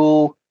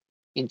political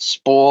in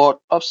sport.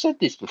 I've said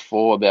this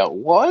before about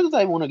why do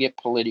they want to get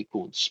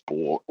political in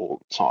sport all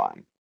the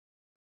time?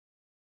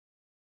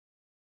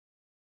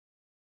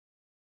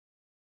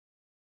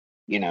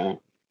 You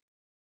know,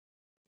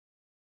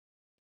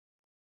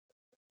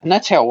 and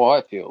that's how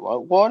I feel.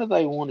 Like, why do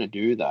they want to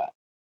do that?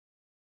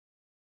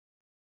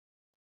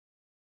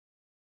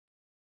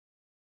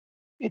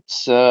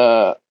 It's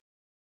yeah,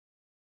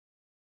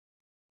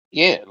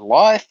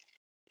 life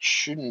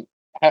shouldn't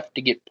have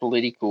to get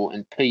political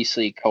and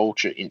PC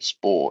culture in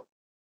sport.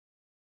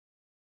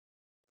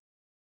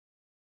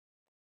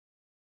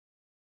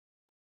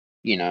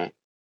 You know,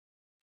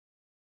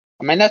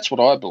 I mean that's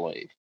what I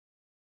believe.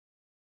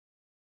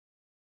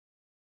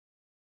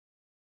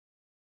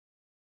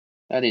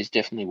 That is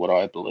definitely what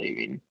I believe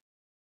in.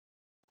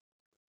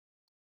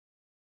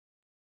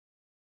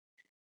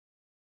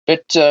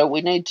 But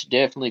we need to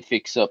definitely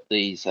fix up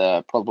these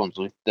problems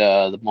with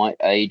the my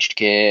aged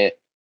care,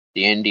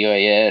 the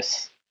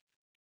NDIS,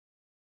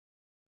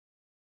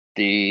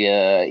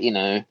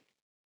 the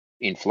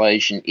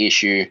inflation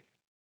issue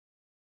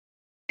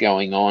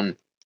going on.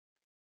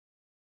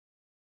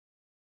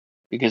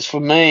 Because for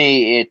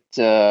me,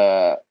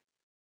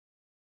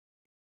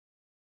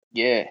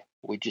 yeah,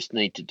 we just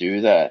need to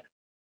do that.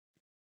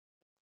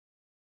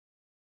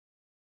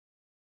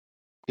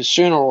 Because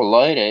sooner or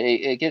later,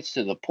 it gets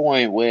to the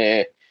point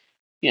where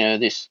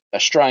this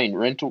Australian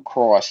rental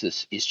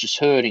crisis is just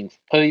hurting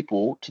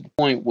people to the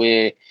point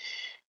where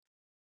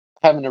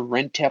having to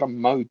rent out a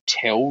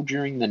motel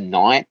during the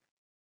night,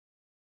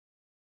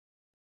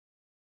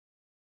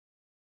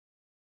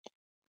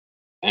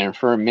 and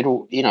for a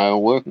middle, a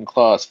working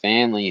class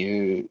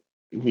family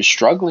who's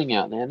struggling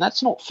out there, and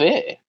that's not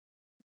fair.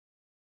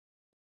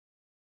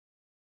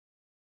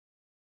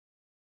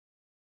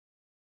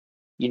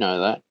 You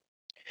know that.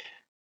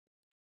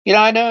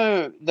 I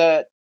know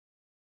that.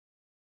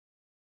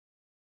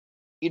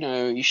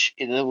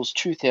 There was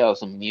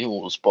 2,000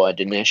 Mules by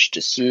Dinesh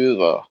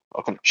D'Souza.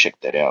 I can check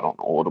that out on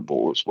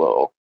Audible as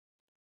well,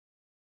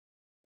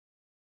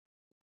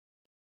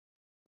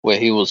 where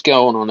he was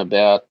going on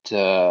about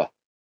the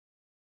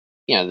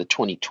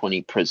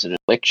 2020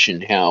 president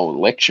election, how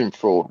election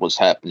fraud was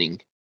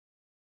happening.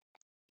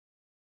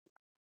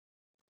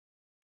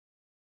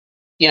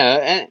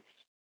 And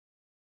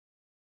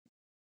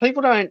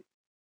people don't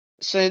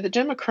So the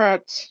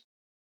Democrats,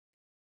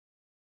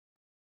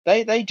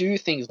 they do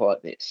things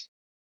like this.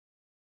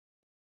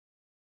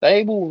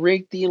 They will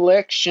rig the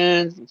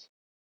elections.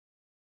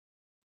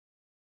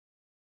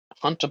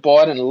 Hunter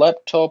Biden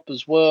laptop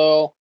as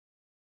well.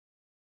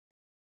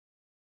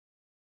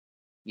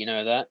 You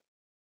know that.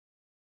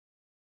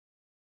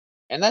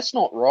 And that's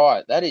not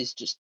right. That is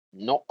just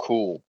not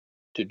cool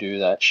to do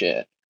that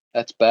shit.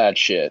 That's bad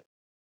shit.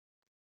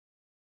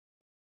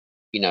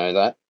 You know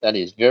that. That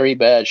is very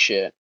bad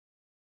shit.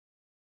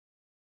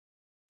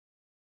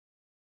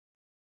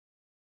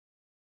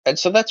 And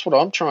so that's what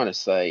I'm trying to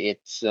say.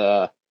 It's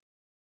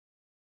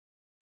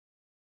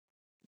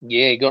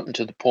yeah, gotten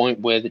to the point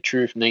where the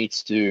truth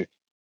needs to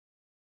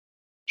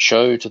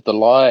show to the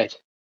light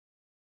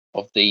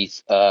of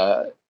these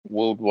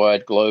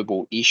worldwide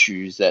global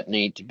issues that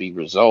need to be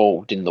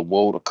resolved in the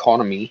world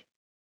economy.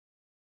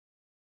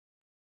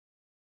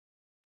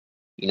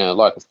 You know,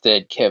 like I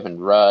said, Kevin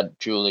Rudd,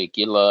 Julia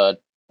Gillard,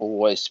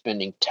 always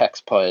spending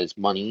taxpayers'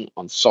 money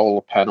on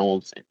solar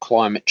panels and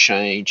climate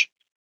change.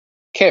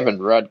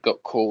 Kevin Rudd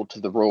got called to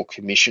the Royal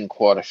Commission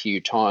quite a few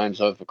times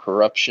over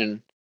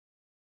corruption.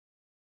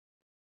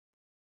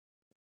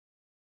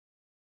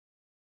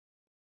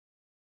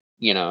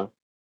 You know,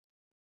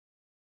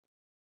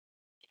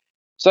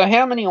 so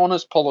how many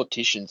honest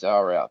politicians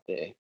are out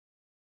there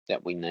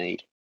that we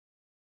need?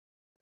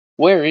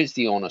 Where is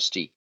the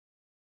honesty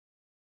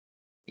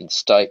in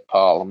state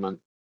parliament,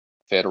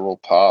 federal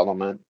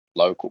parliament,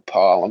 local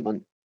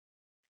parliament?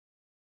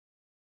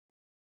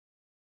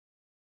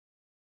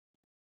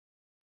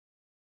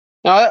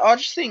 Now, I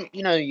just think,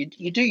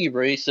 you do your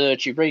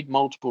research, you read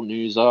multiple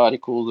news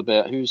articles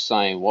about who's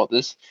saying what.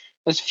 There's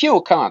a few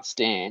I can't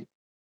stand,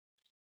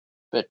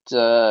 but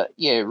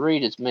yeah,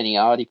 read as many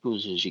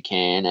articles as you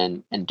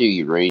can and do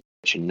your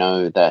research and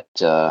know that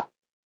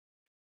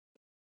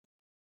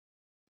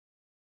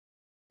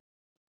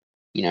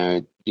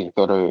you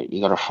got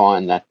to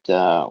find that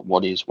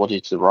what is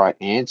the right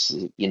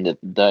answer at the end of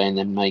the day, and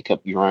then make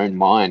up your own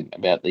mind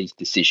about these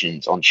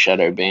decisions on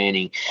shadow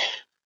banning,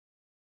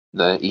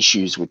 the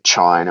issues with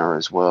China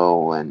as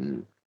well,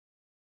 and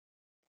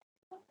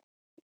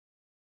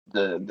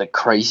the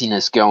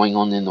craziness going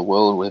on in the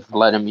world with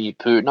Vladimir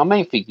Putin. I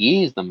mean, for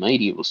years the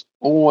media was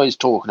always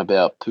talking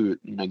about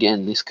Putin.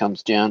 Again, this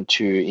comes down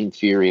to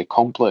inferior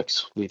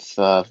complex with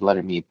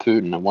Vladimir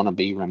Putin. I want to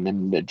be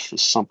remembered for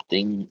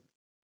something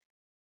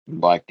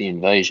like the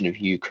invasion of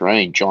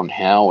Ukraine, John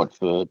Howard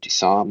for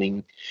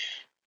disarming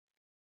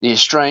the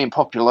Australian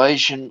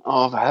population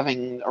of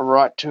having a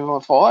right to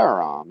a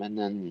firearm, and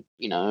then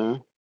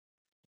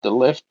the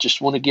left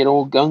just want to get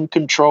all gun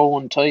control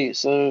and take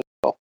so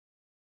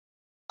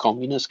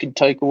communists can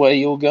take away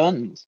your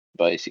guns.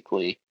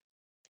 Basically,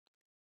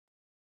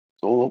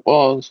 that's all it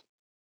was.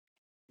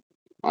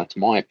 That's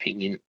my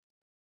opinion.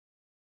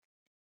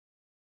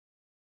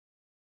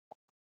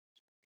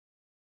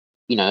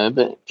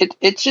 But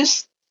it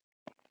just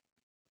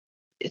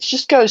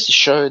goes to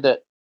show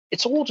that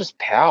it's all just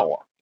power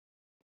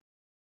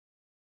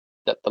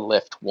that the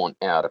left want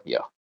out of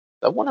you.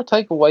 They want to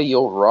take away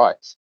your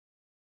rights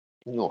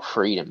and your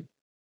freedom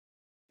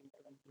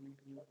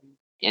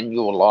and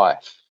your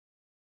life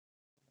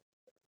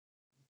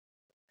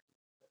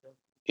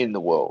in the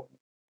world.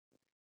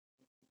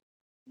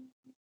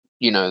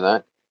 You know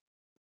that,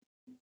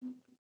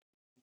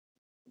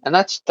 and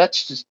that's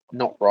just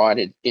not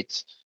right.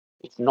 It's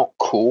not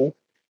cool,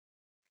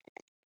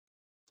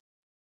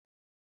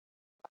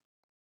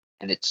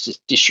 and it's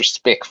just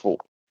disrespectful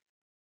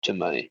to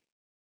me.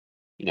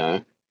 You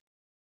know,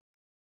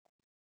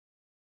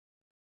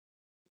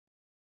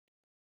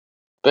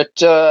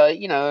 but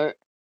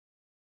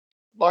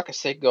like I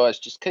said, guys,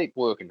 just keep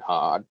working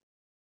hard.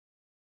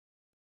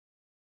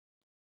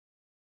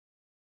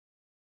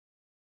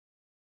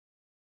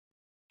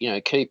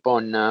 Keep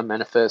on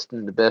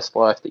manifesting the best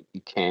life that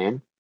you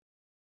can,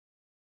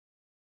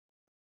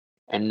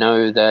 and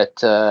know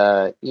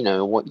that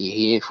what you're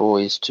here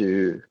for is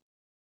to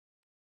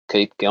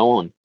keep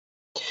going.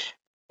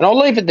 And I'll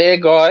leave it there,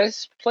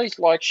 guys. Please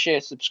like,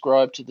 share,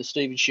 subscribe to the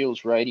Stephen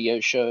Shields Radio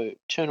Show.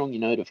 Turn on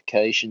your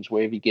notifications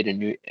wherever you get a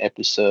new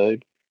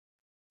episode.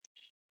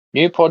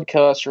 New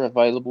podcasts are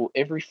available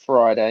every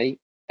Friday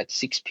at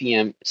 6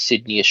 p.m.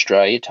 Sydney,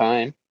 Australia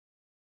time.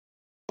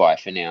 Bye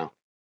for now.